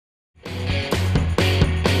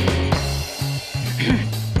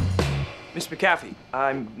McAfee.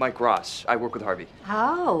 I'm Mike Ross. I work with Harvey.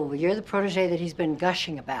 Oh, you're the protege that he's been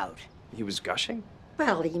gushing about. He was gushing?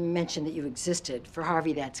 Well, he mentioned that you existed. For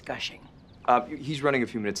Harvey, that's gushing. He's running a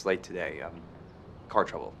few minutes late today. Car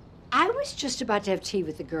trouble. I was just about to have tea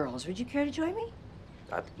with the girls. Would you care to join me?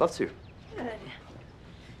 I'd love to. Good.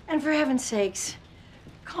 And for heaven's sakes,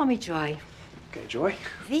 call me Joy. Okay, Joy.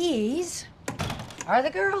 These are the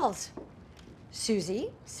girls. Susie,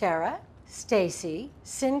 Sarah, Stacy,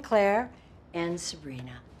 Sinclair, and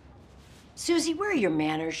Sabrina. Susie, where are your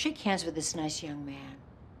manners? Shake hands with this nice young man.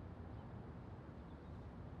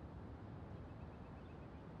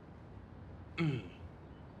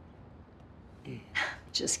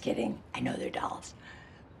 Just kidding. I know they're dolls.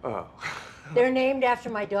 Oh. They're named after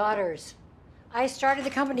my daughters. I started the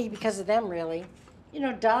company because of them, really. You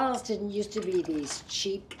know, dolls didn't used to be these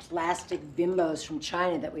cheap plastic bimbos from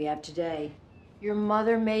China that we have today. Your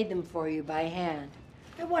mother made them for you by hand.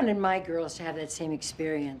 I wanted my girls to have that same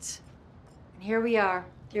experience. And here we are,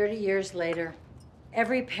 30 years later.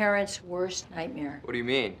 Every parent's worst nightmare. What do you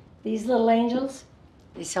mean? These little angels,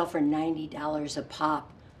 they sell for $90 a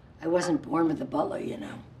pop. I wasn't born with a butler, you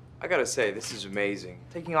know. I gotta say, this is amazing.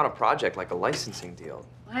 Taking on a project like a licensing deal.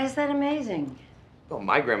 Why is that amazing? Well,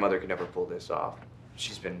 my grandmother could never pull this off.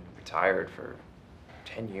 She's been retired for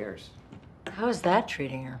 10 years. How is that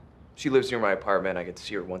treating her? She lives near my apartment. I get to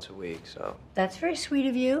see her once a week, so... That's very sweet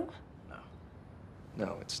of you.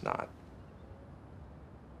 No, it's not.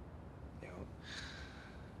 You know,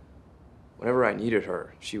 whenever I needed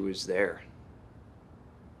her, she was there.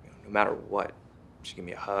 You know, no matter what. She'd give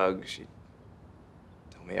me a hug. She'd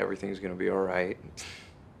tell me everything's gonna be all right,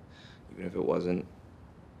 even if it wasn't.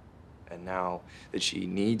 And now that she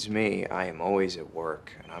needs me, I am always at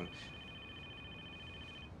work, and I'm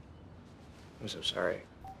so sorry.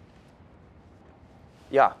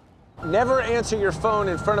 Yeah. Never answer your phone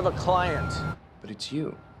in front of a client. But it's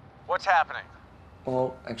you. What's happening?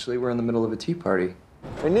 Well, actually, we're in the middle of a tea party.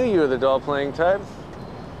 I knew you were the doll-playing type.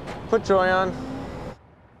 Put Joy on.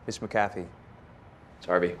 Miss McAfee. It's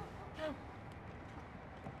Harvey.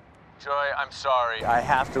 Joy, I'm sorry. I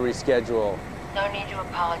have to reschedule. No need to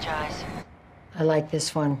apologize. I like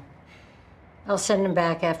this one. I'll send him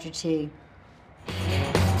back after tea.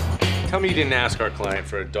 Tell me you didn't ask our client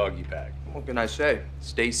for a doggy bag. What can I say?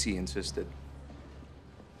 Stacy insisted.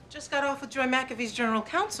 Just got off with Joy McAfee's general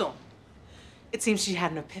counsel. It seems she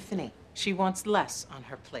had an epiphany. She wants less on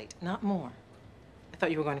her plate, not more. I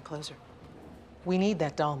thought you were going to close her. We need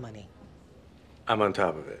that doll money. I'm on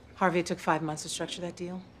top of it. Harvey, it took 5 months to structure that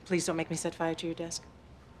deal. Please don't make me set fire to your desk.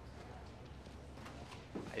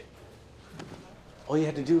 All you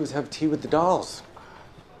had to do was have tea with the dolls.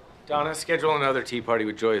 Donna, schedule another tea party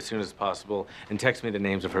with Joy as soon as possible and text me the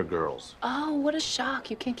names of her girls. Oh, what a shock.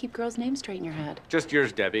 You can't keep girls' names straight in your head. Just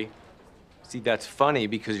yours, Debbie. See, that's funny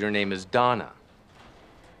because your name is Donna.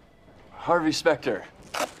 Harvey Specter.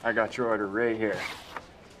 I got your order right here.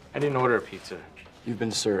 I didn't order a pizza. You've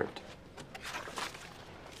been served.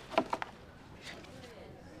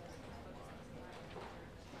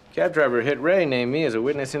 Cab driver hit Ray named me as a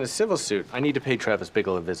witness in a civil suit. I need to pay Travis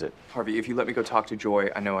Bickle a visit. Harvey, if you let me go talk to Joy,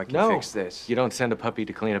 I know I can fix this. You don't send a puppy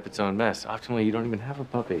to clean up its own mess. Optimally, you don't even have a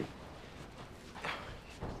puppy.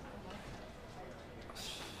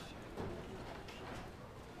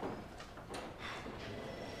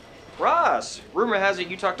 Ross, rumor has it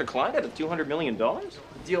you talked to Klein at a $200 million? The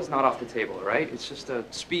deal's not off the table, all right? It's just a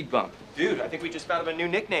speed bump. Dude, I think we just found him a new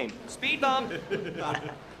nickname. Speed Bump.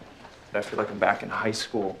 I feel like I'm back in high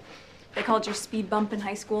school. They called you Speed Bump in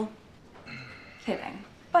high school? Kidding.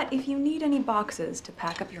 But if you need any boxes to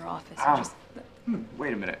pack up your office, you just...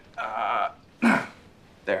 Wait a minute.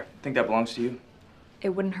 There. Think that belongs to you? It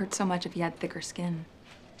wouldn't hurt so much if you had thicker skin.